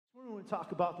want to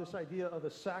talk about this idea of a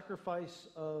sacrifice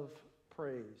of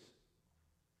praise.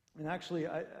 And actually,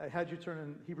 I had you turn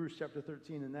in Hebrews chapter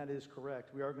 13, and that is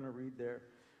correct. We are going to read there.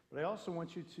 But I also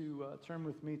want you to turn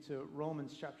with me to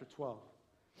Romans chapter 12,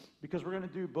 because we're going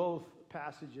to do both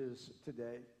passages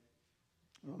today.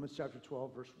 Romans chapter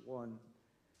 12, verse 1.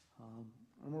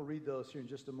 And we'll read those here in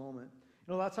just a moment.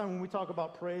 You know, a lot of time when we talk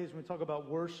about praise, when we talk about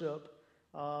worship,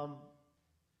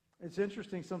 it's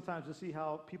interesting sometimes to see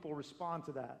how people respond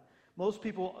to that. Most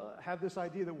people have this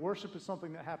idea that worship is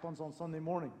something that happens on Sunday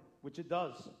morning, which it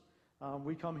does.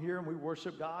 We come here and we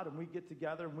worship God, and we get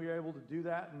together and we're able to do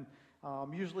that.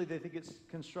 And usually they think it's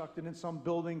constructed in some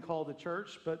building called a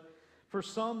church, but for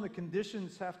some the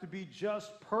conditions have to be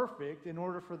just perfect in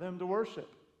order for them to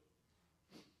worship.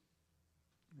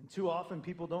 And too often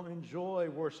people don't enjoy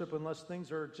worship unless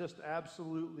things are just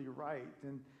absolutely right.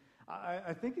 And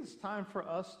I think it's time for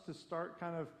us to start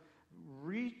kind of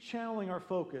rechanneling our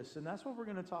focus, and that's what we're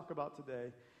going to talk about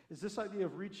today, is this idea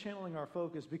of rechanneling our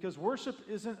focus, because worship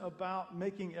isn't about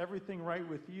making everything right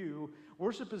with you.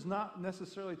 Worship is not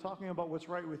necessarily talking about what's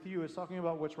right with you, it's talking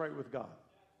about what's right with God.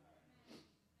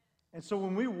 And so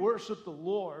when we worship the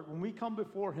Lord, when we come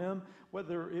before Him,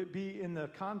 whether it be in the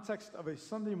context of a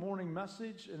Sunday morning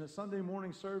message, in a Sunday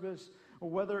morning service, or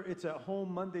whether it's at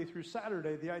home Monday through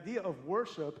Saturday, the idea of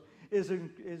worship is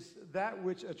that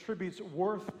which attributes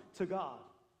worth to God.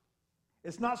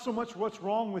 It's not so much what's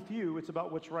wrong with you, it's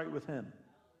about what's right with Him.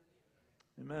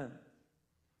 Amen.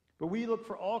 But we look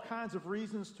for all kinds of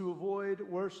reasons to avoid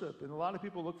worship, and a lot of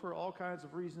people look for all kinds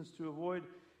of reasons to avoid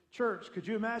church. Could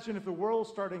you imagine if the world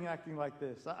started acting like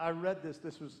this? I read this.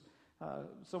 This was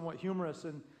somewhat humorous,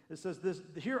 and it says this: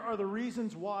 here are the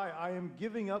reasons why I am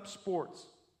giving up sports.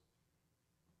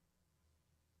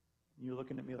 And you're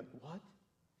looking at me like, what?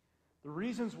 The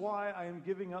reasons why I am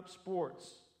giving up sports.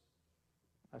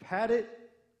 I've had it,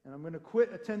 and I'm going to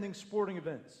quit attending sporting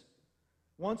events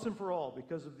once and for all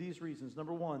because of these reasons.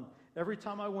 Number one, every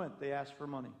time I went, they asked for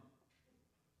money.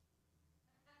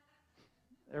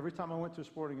 Every time I went to a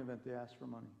sporting event, they asked for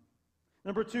money.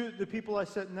 Number two, the people I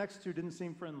sat next to didn't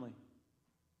seem friendly.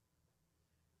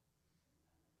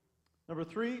 Number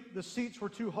three, the seats were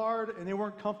too hard and they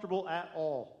weren't comfortable at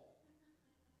all.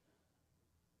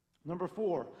 Number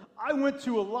four, I went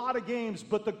to a lot of games,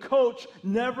 but the coach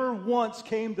never once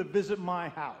came to visit my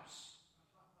house.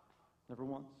 Never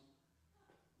once.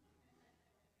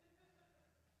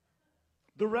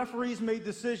 The referees made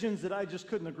decisions that I just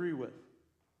couldn't agree with.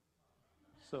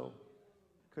 So,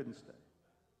 couldn't stay.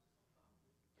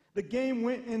 The game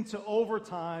went into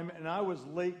overtime, and I was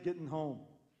late getting home.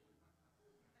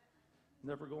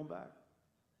 Never going back.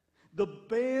 The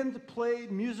band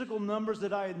played musical numbers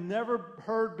that I had never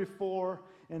heard before,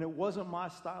 and it wasn't my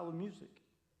style of music.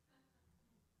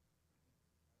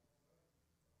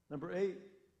 Number 8,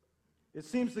 it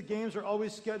seems the games are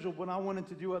always scheduled when I wanted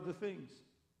to do other things.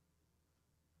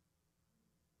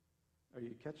 Are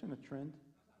you catching a trend?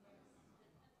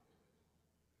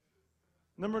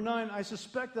 Number 9, I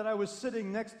suspect that I was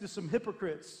sitting next to some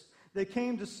hypocrites. They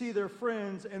came to see their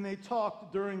friends, and they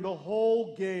talked during the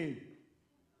whole game.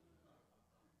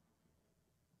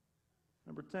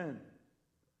 Number 10,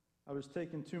 I was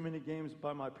taken too many games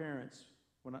by my parents.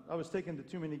 I was taken to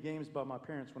too many games by my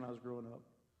parents when I was growing up.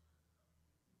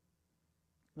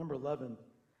 Number 11,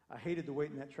 I hated to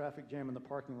wait in that traffic jam in the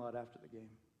parking lot after the game.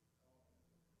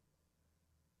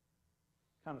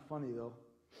 Kind of funny, though,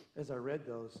 as I read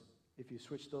those, if you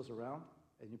switch those around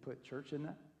and you put church in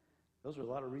that, those are a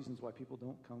lot of reasons why people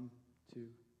don't come to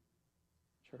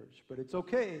church. But it's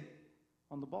okay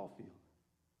on the ball field.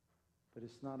 But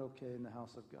it's not okay in the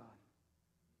house of God.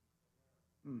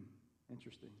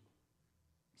 Interesting.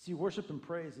 See, worship and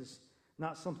praise is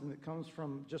not something that comes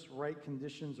from just right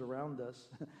conditions around us.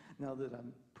 Now that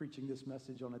I'm preaching this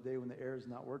message on a day when the air is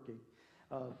not working.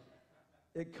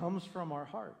 It comes from our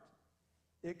heart.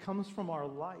 It comes from our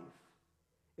life.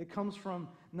 It comes from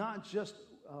not just,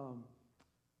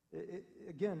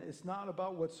 again, it's not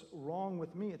about what's wrong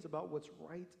with me. It's about what's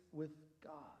right with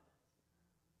God.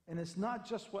 And it's not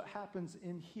just what happens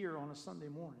in here on a Sunday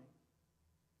morning.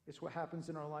 It's what happens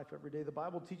in our life every day. The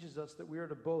Bible teaches us that we are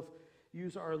to both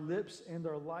use our lips and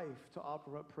our life to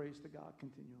offer up praise to God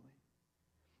continually.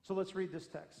 So let's read this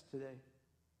text today.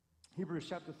 Hebrews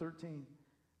chapter 13,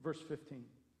 verse 15.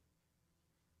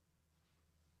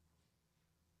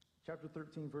 Chapter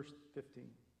 13, verse 15. It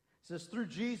says, through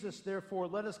Jesus, therefore,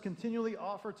 let us continually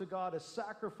offer to God a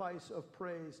sacrifice of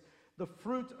praise, the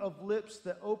fruit of lips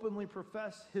that openly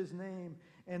profess His name,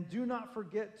 and do not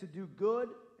forget to do good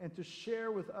and to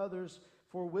share with others,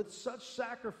 for with such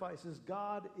sacrifices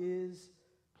God is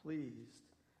pleased.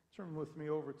 Turn with me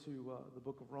over to the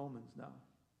book of Romans now,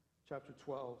 chapter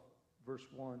 12, verse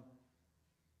 1. It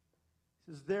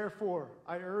says, "Therefore,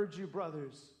 I urge you,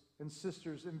 brothers and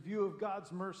sisters, in view of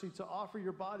God's mercy, to offer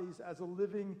your bodies as a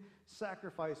living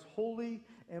sacrifice, holy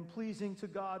and pleasing to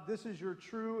God. This is your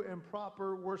true and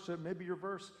proper worship." Maybe your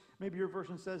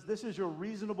version says, "This is your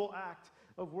reasonable act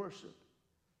of worship.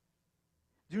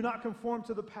 Do not conform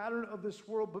to the pattern of this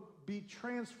world, but be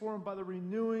transformed by the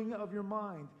renewing of your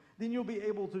mind. Then you'll be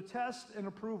able to test and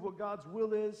approve what God's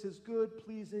will is, his good,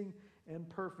 pleasing, and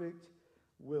perfect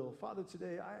will." Father,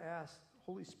 today I ask,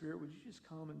 Holy Spirit, would you just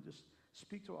come and just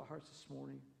speak to our hearts this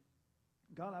morning?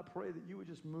 God, I pray that you would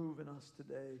just move in us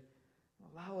today.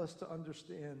 Allow us to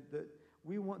understand that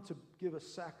we want to give a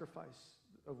sacrifice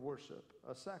of worship,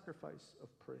 a sacrifice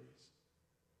of praise.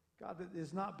 God, that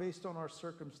is not based on our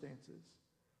circumstances,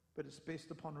 but it's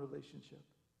based upon relationship,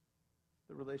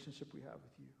 the relationship we have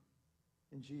with you.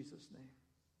 In Jesus' name,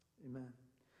 amen.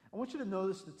 I want you to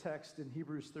notice the text in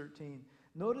Hebrews 13.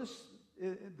 Notice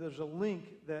there's a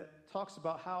link that talks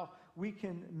about how we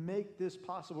can make this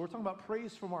possible. We're talking about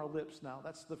praise from our lips now.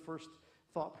 That's the first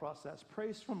thought process.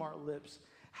 Praise from our lips.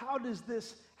 How does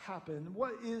this happen?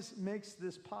 What makes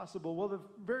this possible? Well, the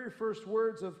very first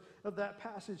words of that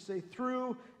passage say,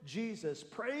 through Jesus.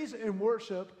 Praise and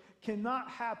worship cannot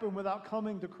happen without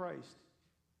coming to Christ.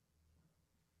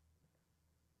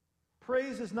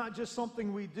 Praise is not just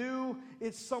something we do,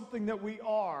 it's something that we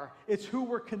are. It's who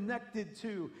we're connected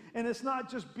to. And it's not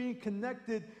just being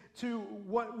connected to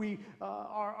what we,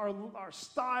 our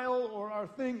style or our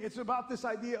thing. It's about this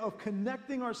idea of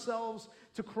connecting ourselves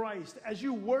to Christ. As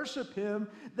you worship him,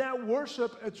 that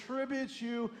worship attributes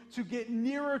you to get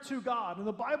nearer to God. And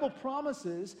the Bible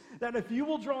promises that if you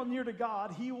will draw near to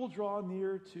God, he will draw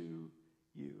near to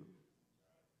you.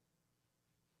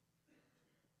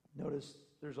 Notice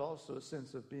there's also a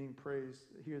sense of being praised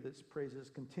here that's praise is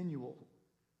continual.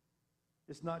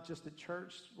 It's not just at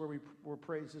church where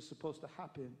praise is supposed to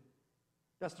happen.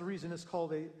 That's the reason it's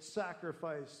called a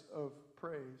sacrifice of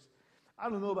praise. I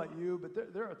don't know about you,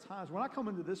 but there are times when I come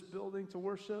into this building to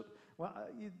worship,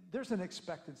 there's an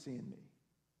expectancy in me.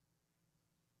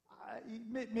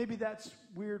 Maybe that's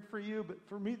weird for you, but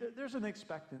for me, there's an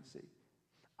expectancy.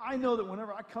 I know that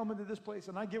whenever I come into this place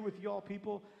and I get with y'all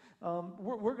people,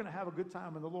 we're going to have a good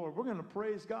time in the Lord. We're going to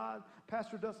praise God.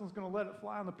 Pastor Dustin's going to let it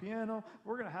fly on the piano.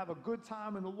 We're going to have a good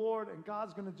time in the Lord, and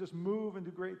God's going to just move and do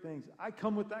great things. I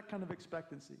come with that kind of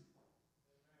expectancy.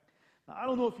 Now, I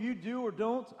don't know if you do or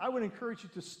don't. I would encourage you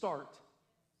to start.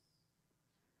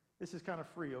 This is kind of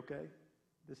free, okay?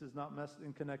 This is not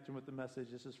in connection with the message.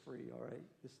 This is free, all right?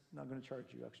 This is not going to charge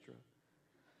you extra.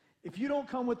 If you don't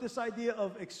come with this idea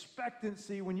of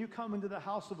expectancy when you come into the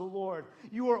house of the Lord,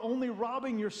 you are only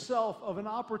robbing yourself of an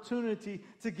opportunity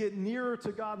to get nearer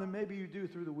to God than maybe you do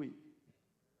through the week.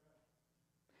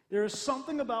 There is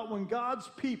something about when God's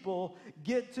people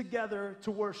get together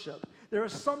to worship. There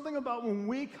is something about when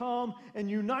we come and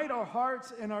unite our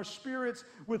hearts and our spirits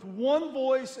with one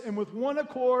voice and with one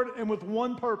accord and with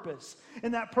one purpose.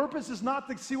 And that purpose is not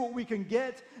to see what we can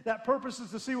get. That purpose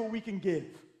is to see what we can give.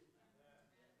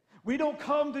 We don't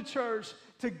come to church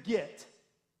to get.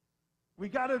 We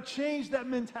got to change that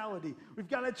mentality. We've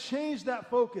got to change that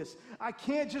focus. I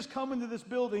can't just come into this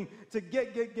building to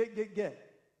get.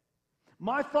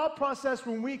 My thought process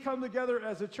when we come together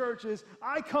as a church is,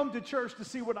 I come to church to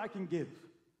see what I can give.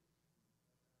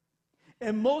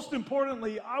 And most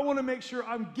importantly, I want to make sure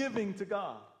I'm giving to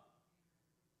God.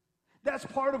 That's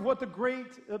part of what the great,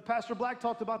 Pastor Black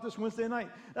talked about this Wednesday night.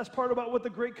 That's part about what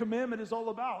the Great Commandment is all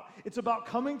about. It's about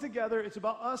coming together. It's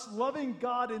about us loving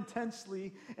God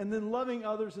intensely and then loving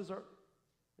others as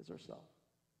ourselves.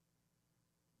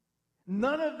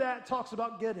 None of that talks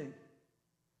about getting.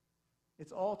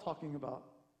 It's all talking about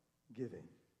giving.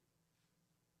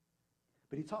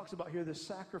 But he talks about here the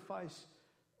sacrifice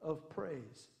of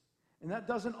praise. And that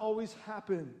doesn't always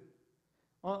happen.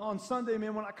 On Sunday,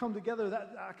 man, when I come together,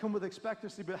 I come with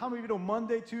expectancy. But how many of you know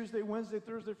Monday, Tuesday, Wednesday,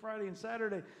 Thursday, Friday, and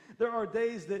Saturday, there are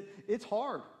days that it's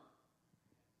hard.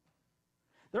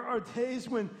 There are days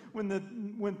when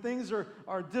things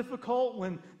are difficult,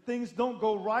 when things don't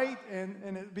go right, and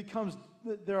it becomes,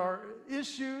 there are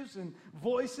issues and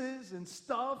voices and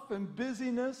stuff and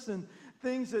busyness and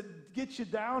things that get you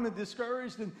down and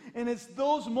discouraged. And it's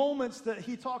those moments that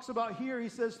he talks about here. He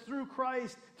says, through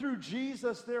Christ, through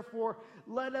Jesus, therefore,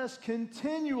 let us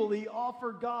continually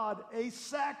offer God a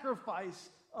sacrifice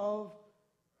of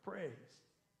praise.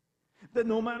 That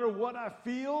no matter what I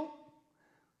feel,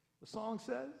 the song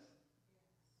says,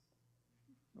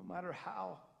 no matter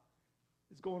how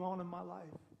it's going on in my life,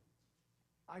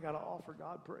 I got to offer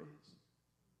God praise.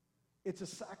 It's a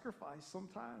sacrifice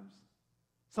sometimes.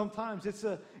 Sometimes it's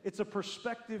a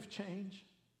perspective change.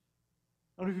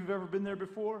 I don't know if you've ever been there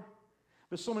before.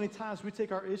 But so many times we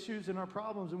take our issues and our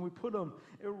problems and we put them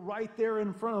right there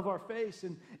in front of our face.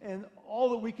 And all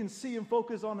that we can see and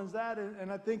focus on is that.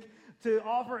 And I think to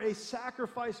offer a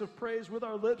sacrifice of praise with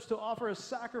our lips, to offer a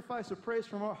sacrifice of praise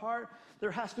from our heart,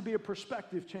 there has to be a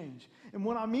perspective change. And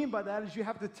what I mean by that is you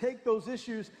have to take those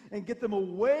issues and get them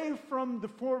away from the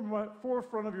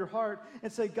forefront of your heart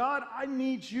and say, God, I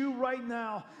need you right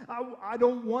now. I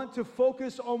don't want to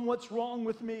focus on what's wrong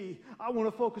with me. I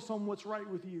want to focus on what's right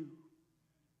with you.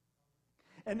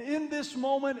 And in this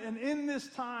moment and in this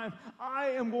time, I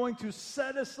am going to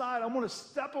set aside, I'm going to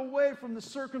step away from the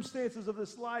circumstances of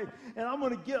this life, and I'm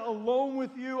going to get alone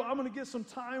with you. I'm going to get some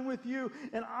time with you,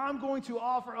 and I'm going to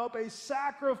offer up a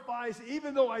sacrifice,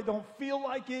 even though I don't feel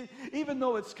like it, even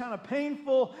though it's kind of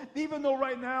painful, even though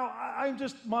right now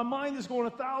my mind is going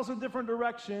 1,000 different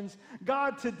directions.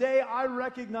 God, today I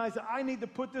recognize that I need to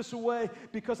put this away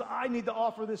because I need to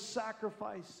offer this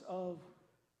sacrifice of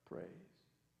praise.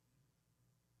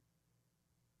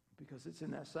 Because it's in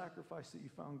that sacrifice that you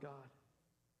found God.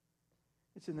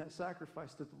 It's in that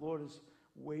sacrifice that the Lord is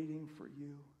waiting for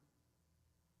you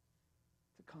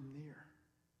to come near.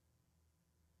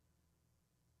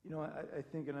 You know, I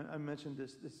think, and I mentioned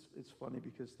this, it's funny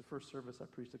because the first service I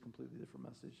preached a completely different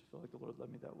message. I feel like the Lord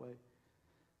led me that way.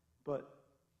 But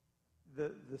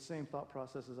the same thought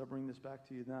process as I bring this back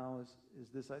to you now is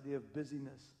this idea of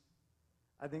busyness.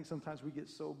 I think sometimes we get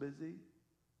so busy,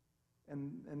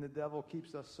 and the devil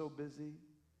keeps us so busy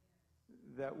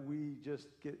that we just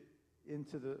get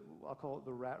into I'll call it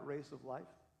the rat race of life.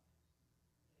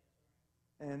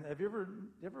 And have you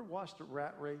ever watched a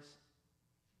rat race?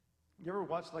 You ever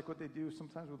watch like what they do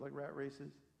sometimes with like rat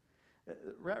races?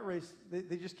 Rat race,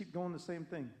 they just keep going the same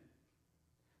thing.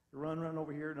 They run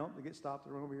over here. No, they get stopped.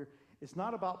 They run over here. It's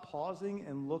not about pausing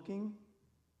and looking.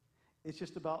 It's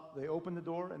just about they open the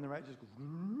door and the rat just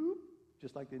goes,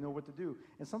 just like they know what to do.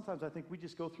 And sometimes I think we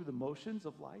just go through the motions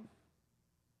of life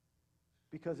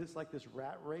because it's like this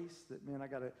rat race that, man, I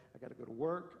gotta go to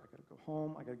work, I gotta go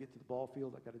home, I gotta get to the ball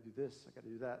field, I gotta do this, I gotta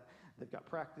do that. They've got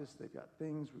practice, they've got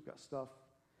things, we've got stuff,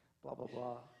 blah, blah,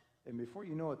 blah. And before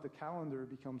you know it, the calendar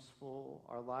becomes full,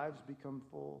 our lives become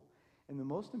full, and the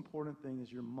most important thing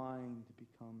is your mind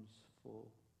becomes full.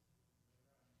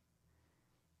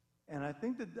 And I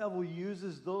think the devil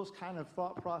uses those kind of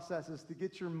thought processes to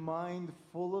get your mind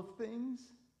full of things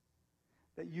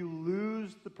that you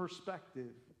lose the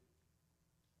perspective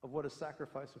of what a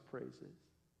sacrifice of praise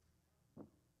is.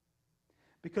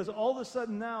 Because all of a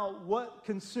sudden now, what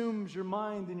consumes your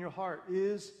mind and your heart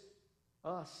is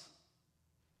us.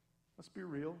 Let's be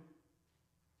real.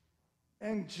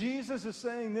 And Jesus is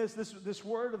saying this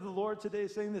word of the Lord today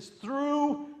is saying this,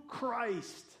 through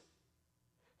Christ.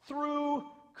 Through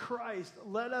Christ,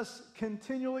 let us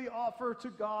continually offer to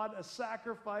God a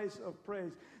sacrifice of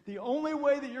praise. The only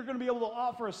way that you're going to be able to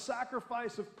offer a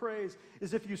sacrifice of praise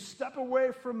is if you step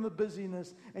away from the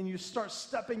busyness and you start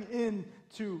stepping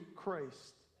into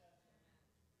Christ.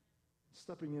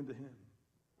 Stepping into Him.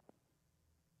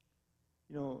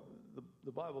 You know,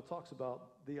 the Bible talks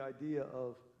about the idea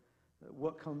of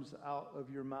what comes out of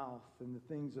your mouth and the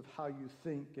things of how you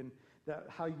think, and that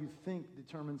how you think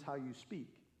determines how you speak.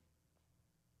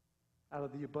 Out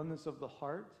of the abundance of the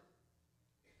heart,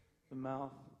 the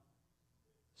mouth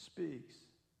speaks.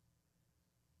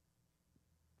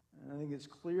 And I think it's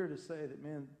clear to say that,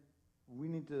 man, we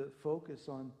need to focus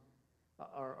on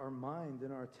our mind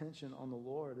and our attention on the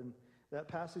Lord. And that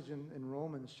passage in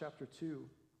Romans chapter 2,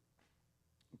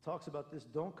 it talks about this,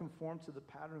 don't conform to the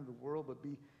pattern of the world, but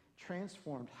be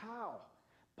transformed. How?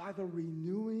 By the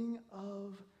renewing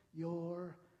of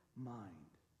your mind.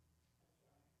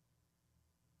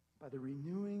 By the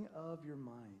renewing of your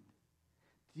mind.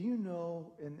 Do you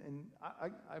know, and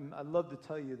I love to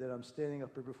tell you that I'm standing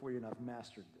up here before you and I've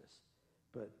mastered this,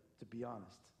 but to be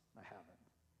honest, I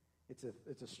haven't.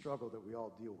 It's a struggle that we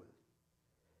all deal with.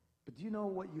 But do you know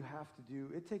what you have to do?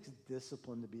 It takes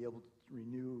discipline to be able to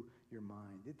renew your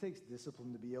mind. It takes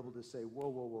discipline to be able to say,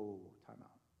 whoa, time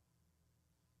out.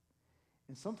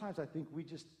 And sometimes I think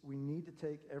we need to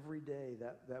take every day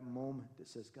that moment that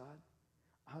says, God,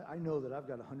 I know that I've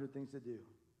got 100 things to do.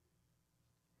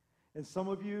 And some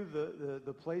of you,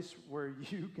 the place where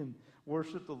you can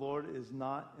worship the Lord is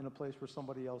not in a place where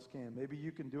somebody else can. Maybe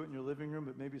you can do it in your living room,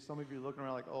 but maybe some of you are looking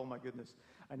around like, oh my goodness,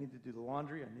 I need to do the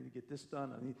laundry, I need to get this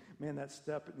done, that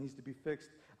step, it needs to be fixed.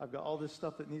 I've got all this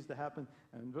stuff that needs to happen.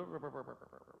 And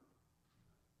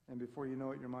before you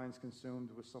know it, your mind's consumed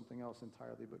with something else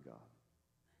entirely but God.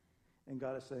 And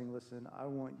God is saying, listen, I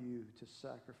want you to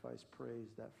sacrifice praise,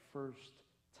 that first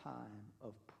time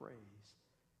of praise.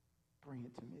 Bring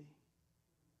it to me.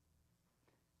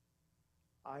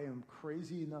 I am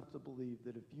crazy enough to believe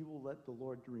that if you will let the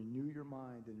Lord renew your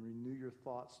mind and renew your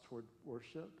thoughts toward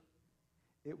worship,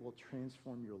 it will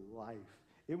transform your life.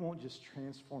 It won't just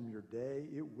transform your day.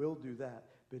 It will do that,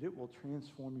 but it will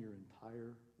transform your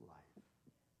entire life.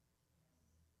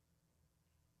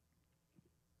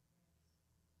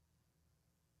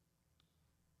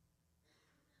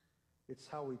 It's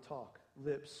how we talk.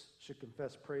 Lips should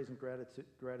confess praise and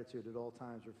gratitude at all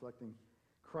times, reflecting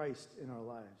Christ in our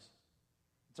lives.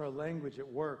 It's our language at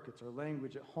work. It's our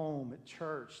language at home, at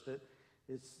church. That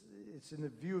it's in the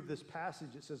view of this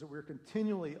passage, it says that we're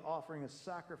continually offering a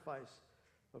sacrifice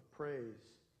of praise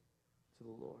to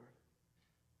the Lord.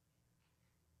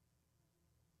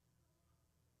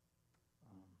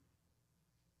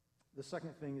 The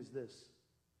second thing is this,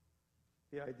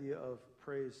 the idea of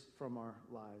praise from our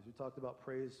lives. We talked about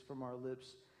praise from our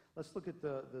lips. Let's look at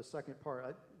the second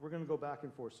part. We're going to go back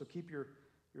and forth, so keep your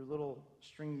little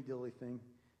stringy dilly thing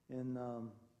in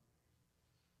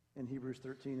Hebrews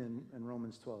 13 and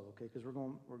Romans 12, okay? Because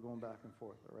we're going back and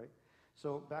forth, all right?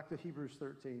 So back to Hebrews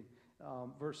 13,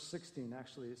 verse 16,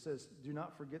 actually. It says, do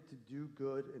not forget to do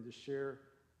good and to share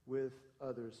with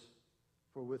others,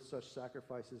 for with such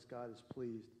sacrifices God is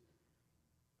pleased.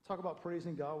 Talk about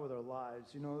praising God with our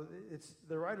lives. You know, it's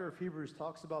the writer of Hebrews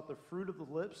talks about the fruit of the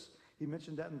lips. He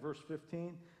mentioned that in verse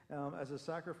 15 as a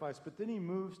sacrifice. But then he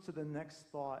moves to the next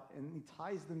thought, and he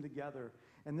ties them together.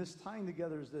 And this tying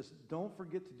together is this: don't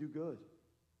forget to do good.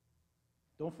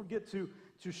 Don't forget to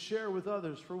share with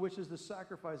others, for which is the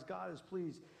sacrifice God is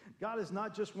pleased. God is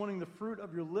not just wanting the fruit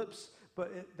of your lips,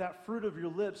 but that fruit of your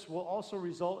lips will also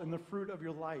result in the fruit of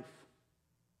your life.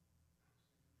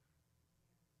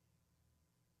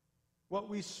 What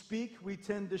we speak, we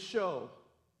tend to show.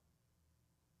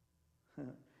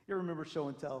 You remember show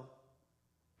and tell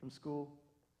from school?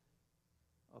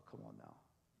 Oh, come on now.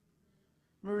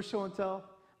 Remember show and tell?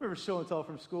 Remember show and tell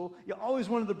from school? You always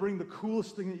wanted to bring the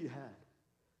coolest thing that you had,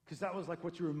 because that was like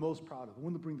what you were most proud of. I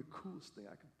wanted to bring the coolest thing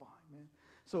I could find, man.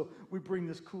 So we bring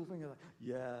this cool thing. You're like,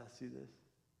 yeah, see this?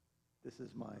 This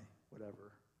is my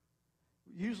whatever.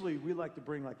 Usually we like to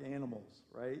bring like animals,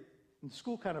 right? And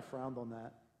school kind of frowned on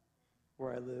that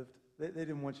where I lived. They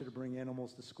didn't want you to bring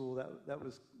animals to school. That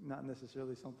was not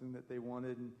necessarily something that they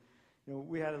wanted. And, you know,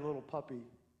 we had a little puppy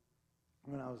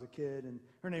when I was a kid, and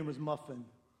her name was Muffin.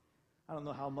 I don't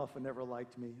know how Muffin ever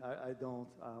liked me. I don't.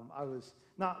 I was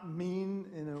not mean.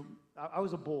 I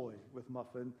was a boy with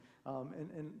Muffin,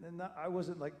 and not, I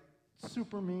wasn't like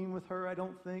super mean with her. I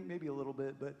don't think, maybe a little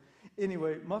bit, but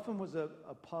anyway, Muffin was a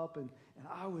pup, and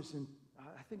I was in.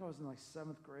 I think I was in like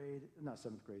second grade.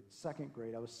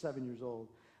 I was 7 years old.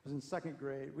 I was in second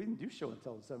grade. We didn't do show and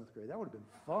tell in seventh grade. That would have been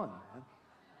fun, man.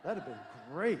 That'd have been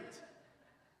great.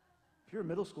 If you're a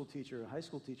middle school teacher, a high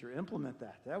school teacher, implement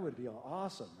that. That would be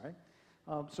awesome, right?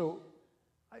 So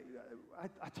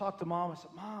I talked to Mom. I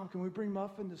said, Mom, can we bring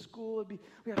Muffin to school?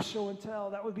 We have show and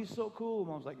tell. That would be so cool.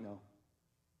 Mom's like, no.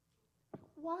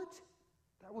 What?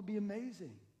 That would be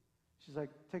amazing. She's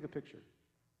like, take a picture.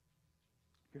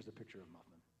 Here's a picture of Muffin.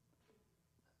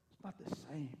 It's not the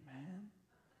same, man.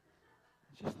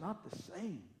 It's just not the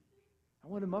same. I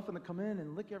wanted Muffin to come in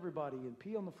and lick everybody and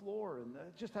pee on the floor and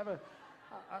just have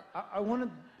I wanted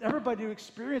everybody to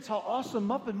experience how awesome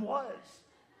Muffin was.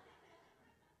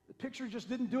 The picture just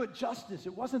didn't do it justice.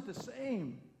 It wasn't the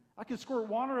same. I could squirt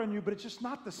water on you, but it's just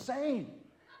not the same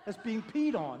as being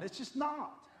peed on. It's just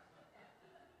not.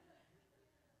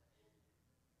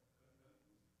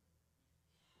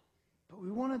 But we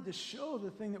wanted to show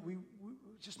the thing that we were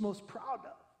just most proud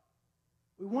of.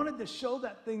 We wanted to show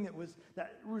that thing that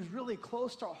was really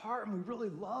close to our heart and we really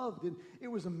loved, and it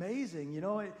was amazing, you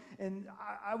know. And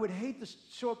I would hate to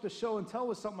show up to show and tell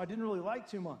with something I didn't really like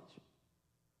too much.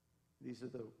 These are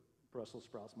the Brussels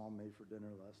sprouts Mom made for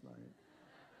dinner last night.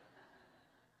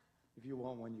 If you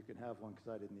want one, you can have one, because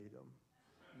I didn't eat them.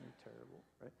 They're terrible,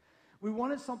 right? We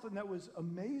wanted something that was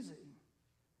amazing.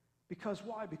 Because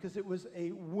why? Because it was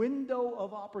a window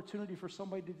of opportunity for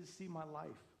somebody to see my life.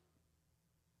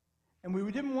 And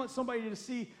we didn't want somebody to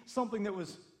see something that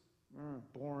was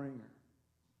boring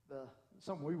or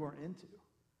something we weren't into.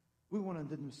 We wanted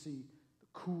them to see the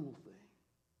cool thing.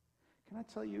 Can I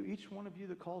tell you, each one of you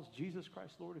that calls Jesus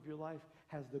Christ Lord of your life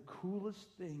has the coolest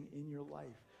thing in your life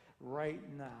right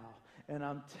now. And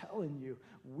I'm telling you,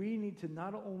 we need to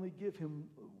not only give him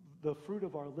the fruit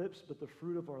of our lips, but the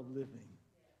fruit of our living.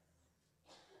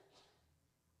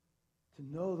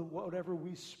 To know that whatever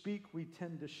we speak, we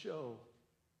tend to show.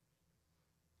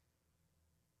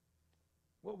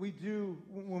 What we do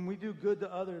when we do good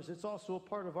to others, it's also a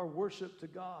part of our worship to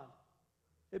God.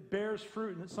 It bears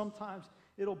fruit, and sometimes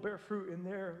it'll bear fruit in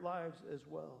their lives as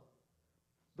well.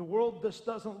 The world just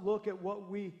doesn't look at what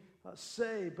we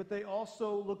say, but they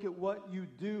also look at what you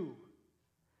do.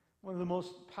 One of the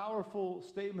most powerful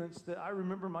statements that I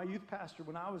remember my youth pastor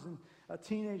when I was a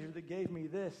teenager that gave me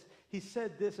this. He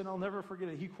said this, and I'll never forget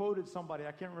it. He quoted somebody.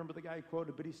 I can't remember the guy he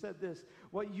quoted, but he said this: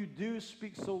 "What you do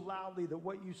speaks so loudly that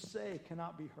what you say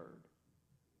cannot be heard."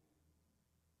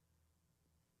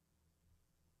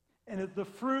 And if the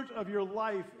fruit of your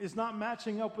life is not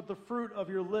matching up with the fruit of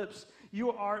your lips,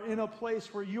 you are in a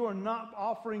place where you are not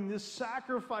offering this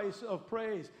sacrifice of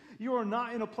praise. You are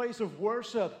not in a place of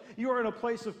worship. You are in a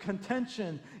place of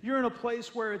contention. You're in a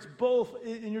place where it's both,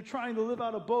 and you're trying to live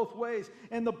out of both ways.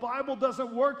 And the Bible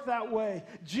doesn't work that way.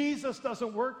 Jesus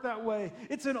doesn't work that way.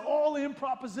 It's an all-in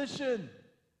proposition.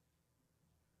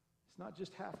 It's not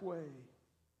just halfway.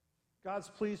 God's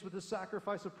pleased with the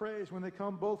sacrifice of praise when they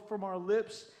come both from our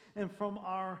lips and from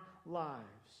our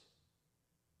lives.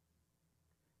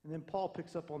 And then Paul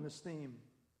picks up on this theme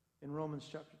in Romans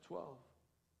chapter 12,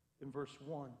 in verse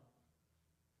 1.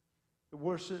 The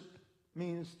worship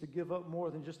means to give up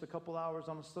more than just a couple hours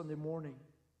on a Sunday morning.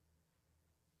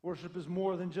 Worship is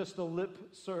more than just a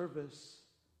lip service,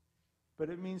 but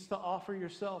it means to offer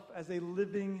yourself as a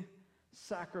living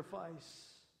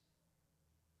sacrifice,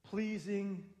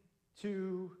 pleasing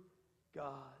to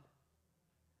God.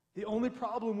 The only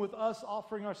problem with us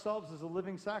offering ourselves as a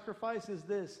living sacrifice is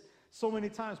this: so many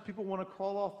times people want to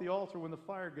crawl off the altar when the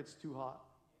fire gets too hot.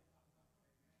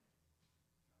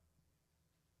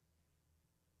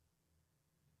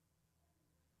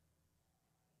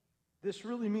 This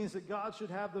really means that God should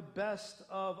have the best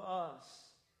of us.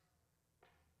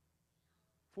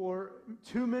 For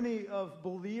too many of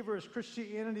believers,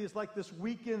 Christianity is like this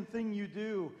weekend thing you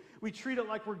do. We treat it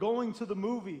like we're going to the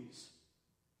movies,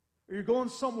 or you're going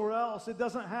somewhere else. It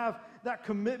doesn't have that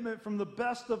commitment from the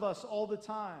best of us all the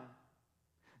time.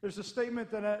 There's a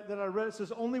statement that I read. It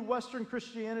says, only Western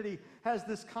Christianity has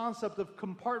this concept of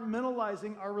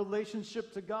compartmentalizing our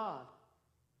relationship to God.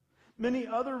 Many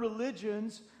other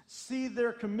religions see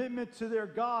their commitment to their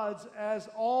gods as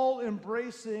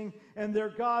all-embracing, and their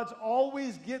gods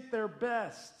always get their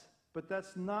best. But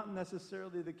that's not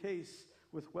necessarily the case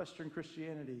with Western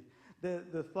Christianity.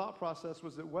 The thought process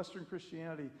was that Western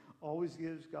Christianity always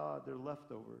gives God their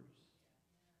leftovers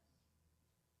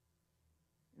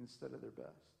instead of their best.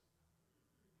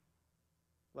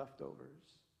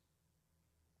 Leftovers.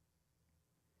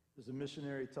 There's a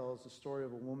missionary tells the story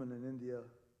of a woman in India.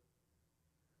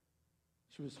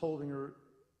 She was holding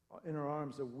in her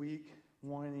arms a weak,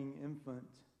 whining infant.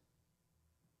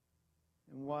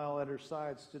 And while at her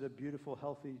side stood a beautiful,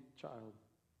 healthy child.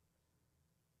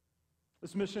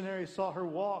 This missionary saw her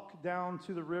walk down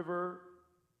to the river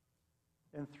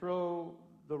and throw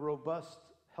the robust,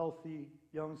 healthy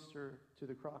youngster to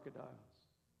the crocodiles.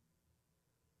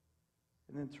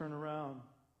 And then turn around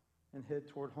and head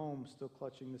toward home, still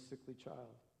clutching the sickly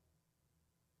child.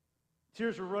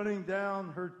 Tears were running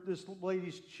down this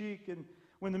lady's cheek, and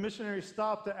when the missionary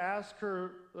stopped to ask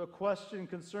her a question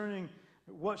concerning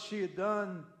what she had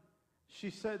done, she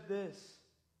said this.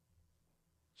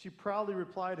 She proudly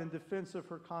replied in defense of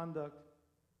her conduct,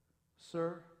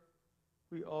 "Sir,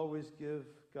 we always give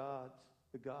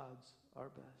the gods, our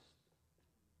best."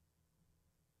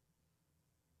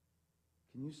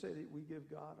 Can you say that we give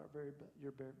God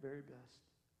your very best?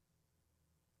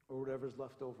 Or whatever's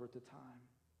left over at the time?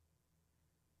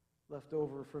 Left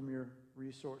over from your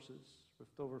resources,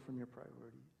 left over from your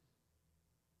priorities.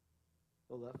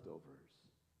 The leftovers.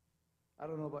 I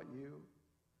don't know about you.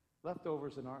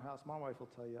 Leftovers in our house, my wife will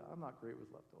tell you, I'm not great with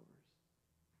leftovers.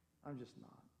 I'm just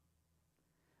not.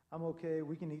 I'm okay,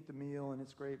 we can eat the meal and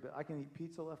it's great, but I can eat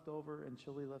pizza leftover and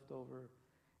chili leftover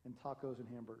and tacos and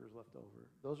hamburgers leftover.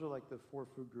 Those are like the 4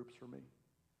 food groups for me.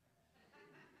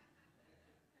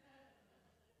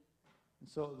 And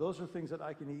so those are things that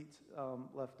I can eat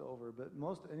left over. But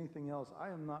most anything else, I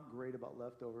am not great about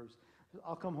leftovers.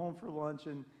 I'll come home for lunch,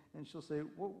 and she'll say,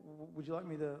 would you like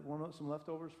me to warm up some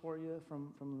leftovers for you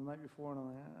from the night before? And I'm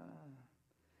like,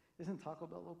 isn't Taco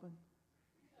Bell open?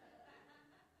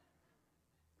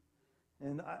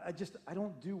 And I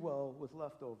don't do well with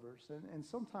leftovers. And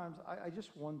sometimes I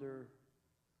just wonder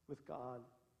with God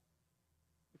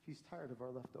if he's tired of our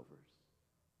leftovers.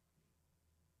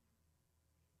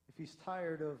 If he's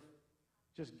tired of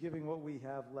just giving what we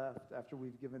have left after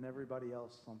we've given everybody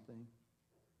else something.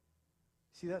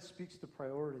 See, that speaks to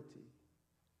priority.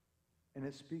 And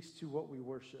it speaks to what we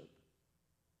worship.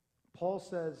 Paul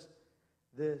says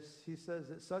this. He says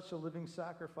that such a living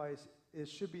sacrifice it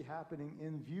should be happening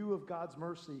in view of God's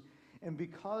mercy. And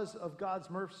because of God's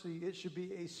mercy, it should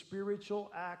be a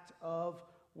spiritual act of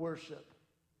worship.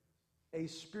 A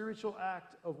spiritual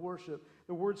act of worship.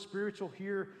 The word spiritual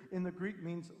here in the Greek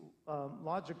means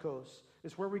logikos.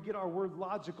 It's where we get our word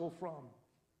logical from.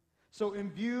 So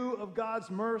in view of God's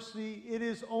mercy, it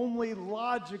is only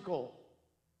logical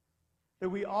that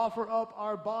we offer up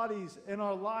our bodies and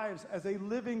our lives as a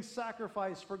living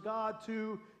sacrifice for God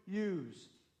to use.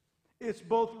 It's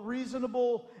both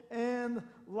reasonable and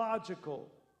logical.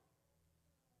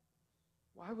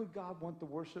 Why would God want the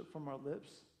worship from our lips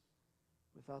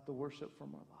without the worship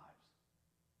from our lives?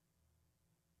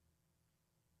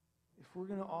 If we're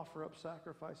going to offer up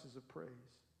sacrifices of praise,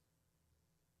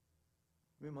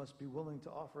 we must be willing to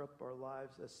offer up our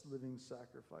lives as living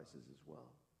sacrifices as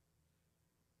well.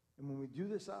 And when we do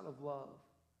this out of love,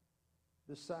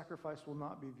 this sacrifice will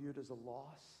not be viewed as a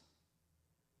loss,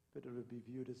 but it will be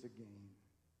viewed as a gain.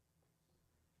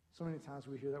 So many times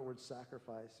we hear that word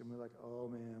sacrifice and we're like, oh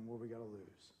man, what we got to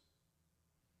lose?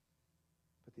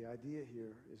 But the idea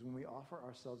here is when we offer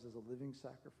ourselves as a living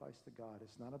sacrifice to God,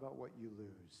 it's not about what you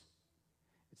lose.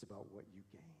 It's about what you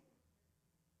gain.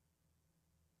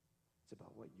 It's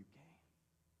about what you gain.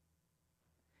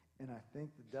 And I think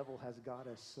the devil has got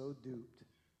us so duped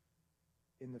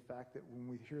in the fact that when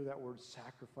we hear that word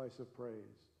sacrifice of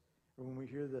praise, or when we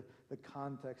hear the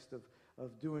context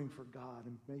of doing for God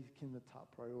and making him the top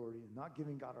priority and not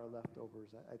giving God our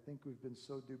leftovers, I think we've been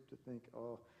so duped to think,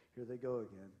 oh, here they go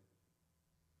again.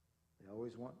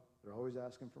 They're always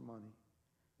asking for money.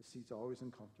 The seat's always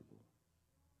uncomfortable.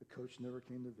 The coach never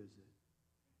came to visit.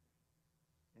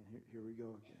 And here we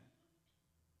go again.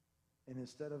 And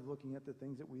instead of looking at the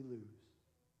things that we lose,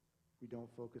 we don't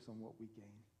focus on what we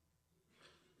gain.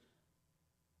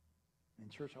 And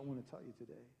church, I want to tell you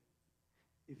today,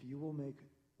 if you will make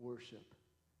worship,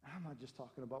 I'm not just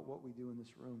talking about what we do in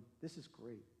this room. This is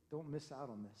great. Don't miss out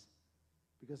on this,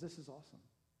 because this is awesome.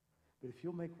 But if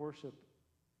you'll make worship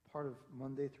part of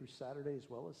Monday through Saturday as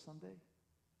well as Sunday,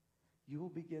 you will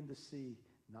begin to see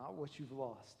not what you've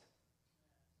lost.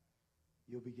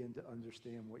 You'll begin to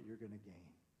understand what you're going to gain.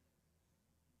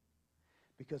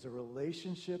 Because a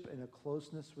relationship and a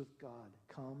closeness with God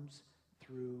comes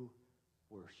through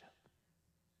worship.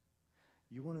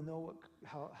 You want to know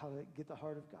how to get the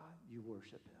heart of God? You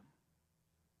worship him.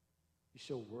 You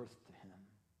show worth to him.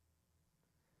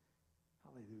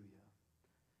 Hallelujah.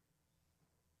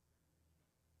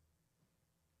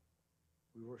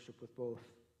 We worship with both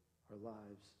our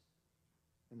lives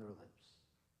and our lips.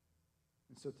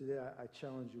 And so today I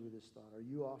challenge you with this thought. Are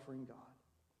you offering God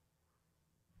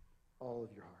all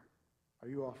of your heart? Are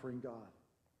you offering God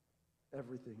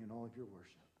everything in all of your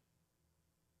worship?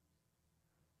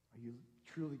 Are you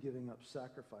truly giving up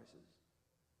sacrifices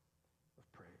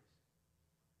of praise?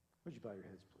 Would you bow your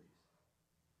heads, please?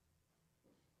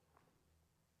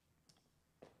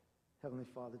 Heavenly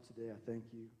Father, today I thank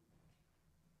you.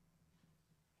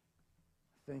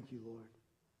 Thank you, Lord.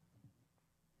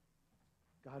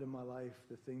 God, in my life,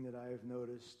 the thing that I have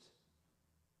noticed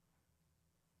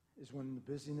is when the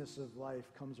busyness of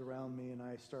life comes around me and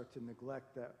I start to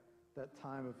neglect that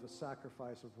time of the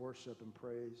sacrifice of worship and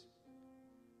praise,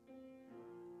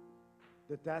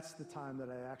 that's the time that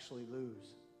I actually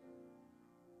lose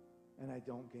and I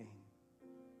don't gain.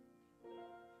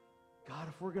 God,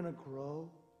 if we're going to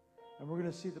grow and we're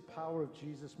going to see the power of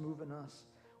Jesus move in us,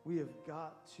 we have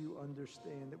got to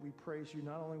understand that we praise you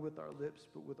not only with our lips,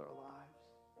 but with our lives.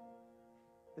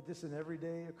 That this is an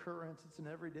everyday occurrence. It's an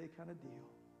everyday kind of deal.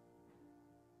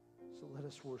 So let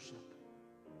us worship.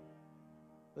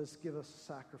 Let's give us a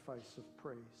sacrifice of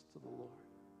praise to the Lord.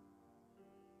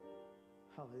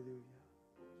 Hallelujah.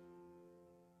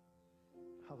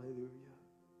 Hallelujah.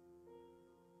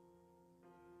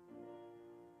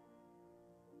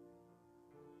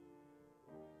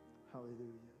 Hallelujah.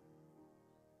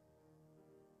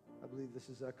 I believe this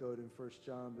is echoed in 1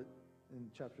 John, but in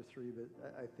chapter 3,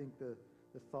 but I think the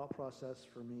thought process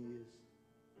for me is,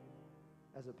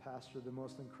 as a pastor, the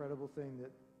most incredible thing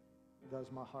that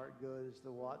does my heart good is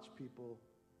to watch people,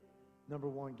 number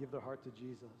one, give their heart to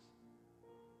Jesus.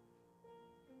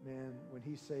 Man, when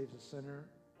he saves a sinner,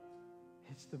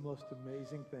 it's the most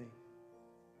amazing thing.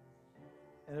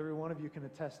 And every one of you can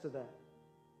attest to that,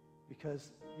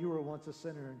 because you were once a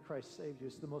sinner and Christ saved you.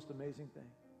 It's the most amazing thing.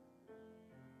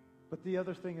 But the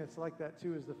other thing that's like that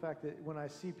too is the fact that when I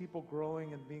see people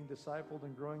growing and being discipled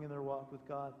and growing in their walk with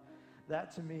God,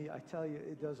 that to me, I tell you,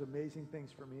 it does amazing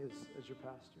things for me as your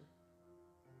pastor.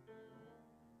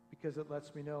 Because it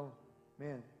lets me know,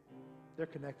 man, they're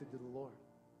connected to the Lord.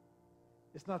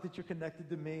 It's not that you're connected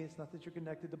to me. It's not that you're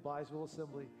connected to Byesville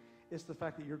Assembly. It's the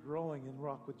fact that you're growing in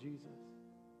walk with Jesus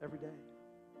every day.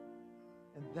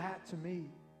 And that, to me,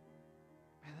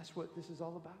 man, that's what this is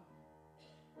all about.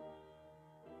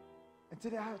 And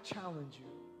today I challenge you.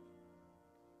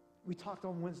 We talked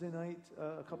on Wednesday night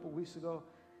a couple weeks ago.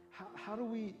 How do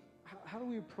we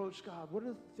approach God? What are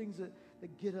the things that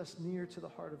get us near to the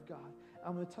heart of God?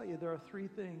 I'm going to tell you there are 3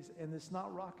 things, and it's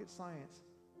not rocket science.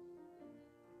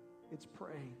 It's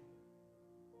praying.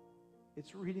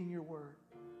 It's reading your word.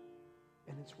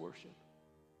 And it's worship.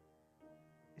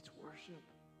 It's worship.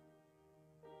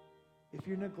 If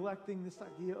you're neglecting this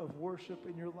idea of worship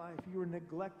in your life, you are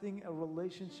neglecting a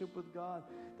relationship with God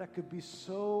that could be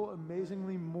so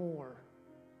amazingly more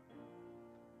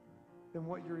than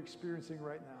what you're experiencing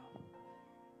right now.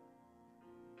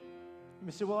 You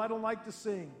may say, well, I don't like to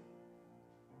sing.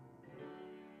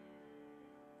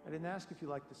 I didn't ask if you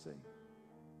like to sing.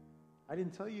 I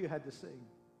didn't tell you had to sing.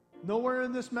 Nowhere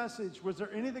in this message was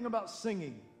there anything about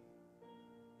singing.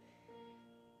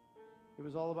 It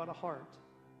was all about a heart.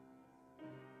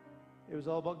 It was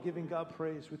all about giving God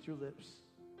praise with your lips.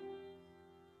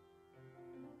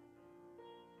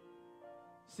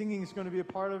 Singing is going to be a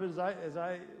part of it. As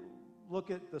I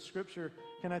look at the scripture,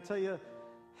 can I tell you,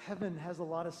 heaven has a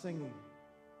lot of singing.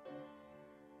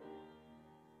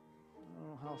 I don't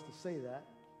know how else to say that.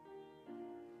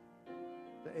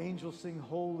 The angels sing,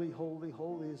 holy, holy,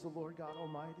 holy is the Lord God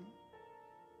Almighty.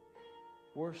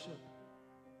 Worship.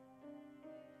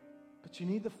 But you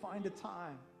need to find a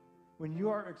time when you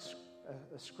are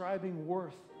ascribing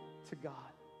worth to God.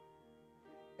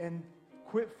 And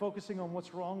quit focusing on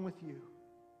what's wrong with you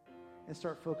and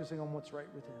start focusing on what's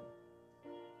right with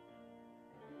Him.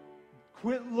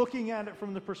 Quit looking at it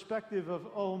from the perspective of,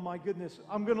 oh my goodness,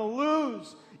 I'm going to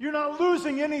lose. You're not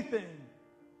losing anything.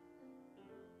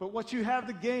 But what you have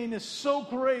to gain is so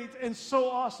great and so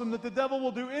awesome that the devil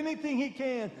will do anything he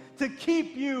can to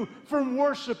keep you from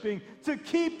worshiping, to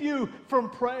keep you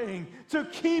from praying, to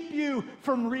keep you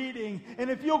from reading. And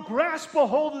if you'll grasp a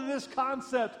hold of this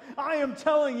concept, I am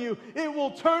telling you, it will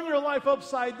turn your life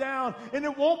upside down. And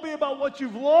it won't be about what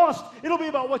you've lost. It'll be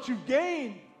about what you've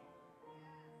gained.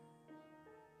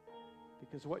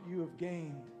 Because what you have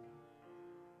gained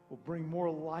will bring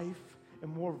more life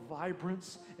and more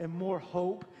vibrance and more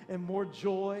hope and more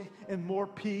joy and more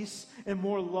peace and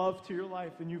more love to your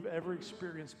life than you've ever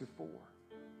experienced before.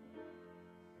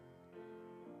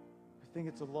 I think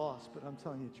it's a loss, but I'm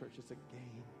telling you, church, it's a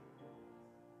gain.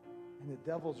 And the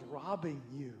devil's robbing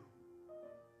you.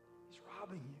 He's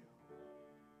robbing you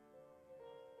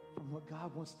from what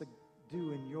God wants to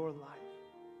do in your life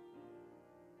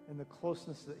and the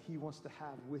closeness that He wants to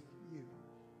have with you.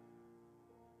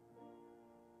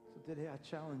 So today, I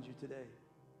challenge you today.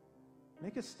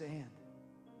 Make a stand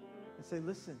and say,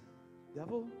 listen,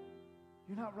 devil,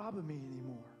 you're not robbing me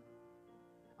anymore.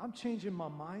 I'm changing my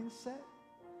mindset.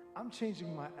 I'm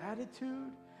changing my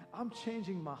attitude. I'm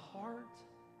changing my heart.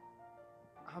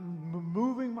 I'm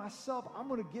removing myself. I'm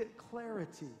going to get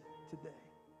clarity today.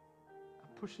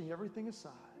 I'm pushing everything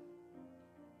aside.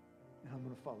 And I'm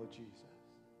going to follow Jesus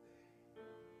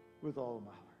with all of my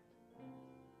heart.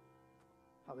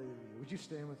 Hallelujah. Would you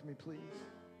stand with me, please?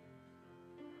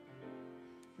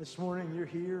 This morning you're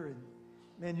here and,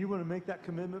 man, you want to make that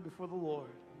commitment before the Lord.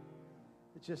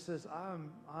 It just says,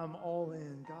 I'm all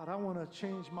in. God, I want to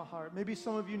change my heart. Maybe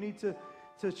some of you need to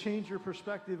change your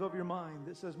perspective of your mind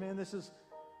that says, man, this is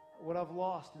what I've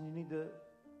lost, and you need to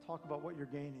talk about what you're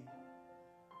gaining.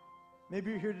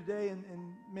 Maybe you're here today and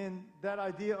man, that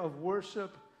idea of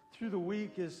worship through the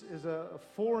week is a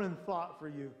foreign thought for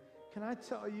you. Can I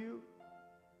tell you,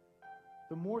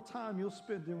 the more time you'll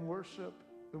spend in worship,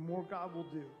 the more God will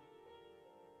do.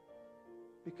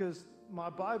 Because my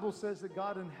Bible says that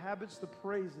God inhabits the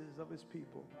praises of His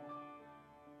people.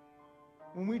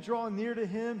 When we draw near to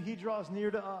Him, He draws near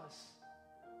to us.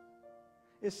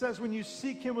 It says when you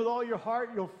seek Him with all your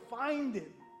heart, you'll find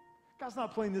Him. God's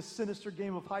not playing this sinister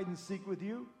game of hide and seek with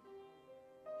you.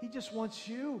 He just wants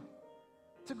you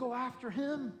to go after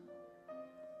Him.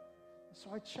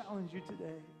 So I challenge you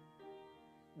today.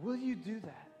 Will you do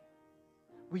that?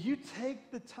 Will you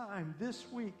take the time this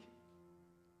week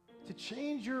to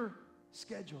change your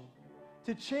schedule,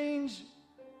 to change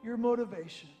your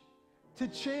motivation, to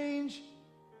change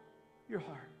your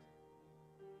heart?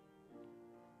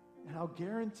 And I'll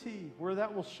guarantee where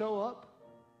that will show up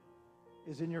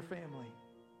is in your family.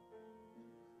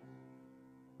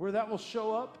 Where that will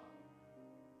show up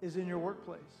is in your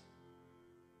workplace.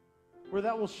 Where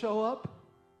that will show up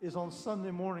is on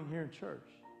Sunday morning here in church.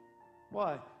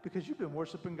 Why? Because you've been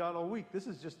worshiping God all week. This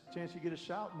is just a chance you get to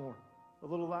shout more, a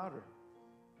little louder.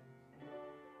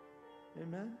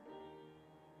 Amen?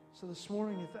 So this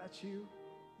morning, if that's you,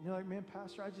 and you're like, man,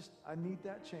 Pastor, I need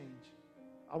that change.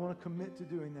 I want to commit to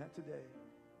doing that today.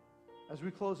 As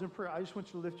we close in prayer, I just want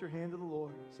you to lift your hand to the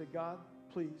Lord and say, God,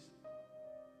 please,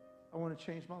 I want to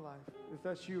change my life. If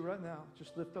that's you right now,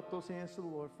 just lift up those hands to the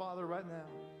Lord. Father, right now,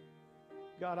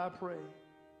 God, I pray.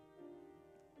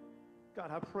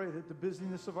 God, I pray that the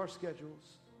busyness of our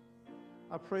schedules,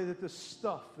 I pray that the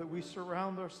stuff that we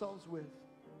surround ourselves with,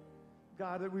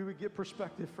 God, that we would get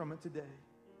perspective from it today.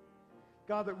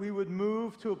 God, that we would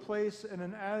move to a place and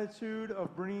an attitude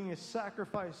of bringing a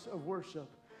sacrifice of worship,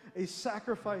 a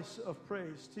sacrifice of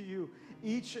praise to you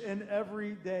each and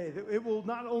every day. That it will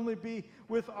not only be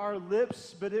with our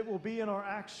lips, but it will be in our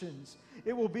actions.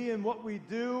 It will be in what we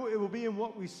do. It will be in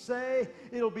what we say.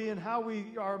 It'll be in how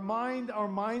our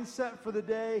mindset for the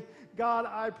day. God,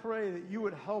 I pray that you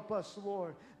would help us,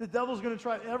 Lord. The devil's going to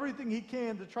try everything he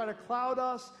can to try to cloud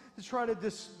us, to try to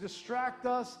distract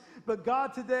us. But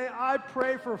God, today I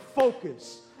pray for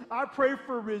focus. I pray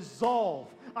for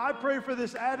resolve. I pray for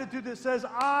this attitude that says,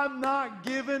 I'm not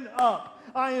giving up.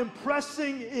 I am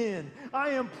pressing in. I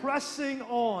am pressing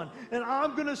on. And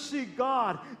I'm going to see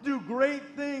God do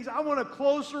great things. I want a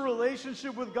closer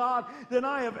relationship with God than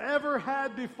I have ever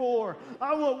had before.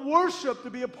 I want worship to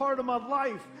be a part of my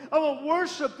life. I want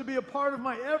worship to be a part of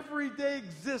my everyday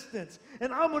existence.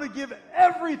 And I'm going to give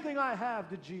everything I have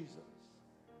to Jesus.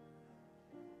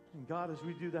 And God, as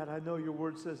we do that, I know your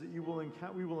word says that we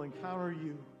will encounter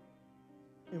you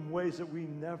in ways that we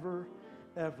never,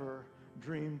 ever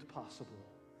dreamed possible.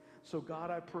 So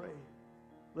God, I pray,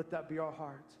 let that be our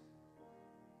heart.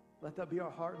 Let that be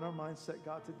our heart and our mindset,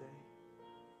 God, today.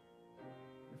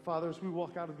 And Father, as we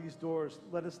walk out of these doors,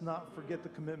 let us not forget the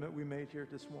commitment we made here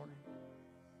this morning.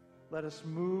 Let us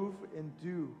move and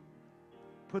do.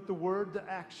 Put the word to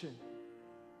action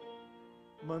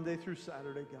Monday through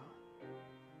Saturday, God.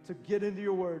 To get into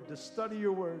your word, to study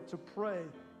your word, to pray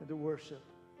and to worship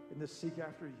and to seek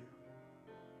after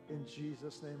you. In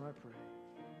Jesus' name I pray.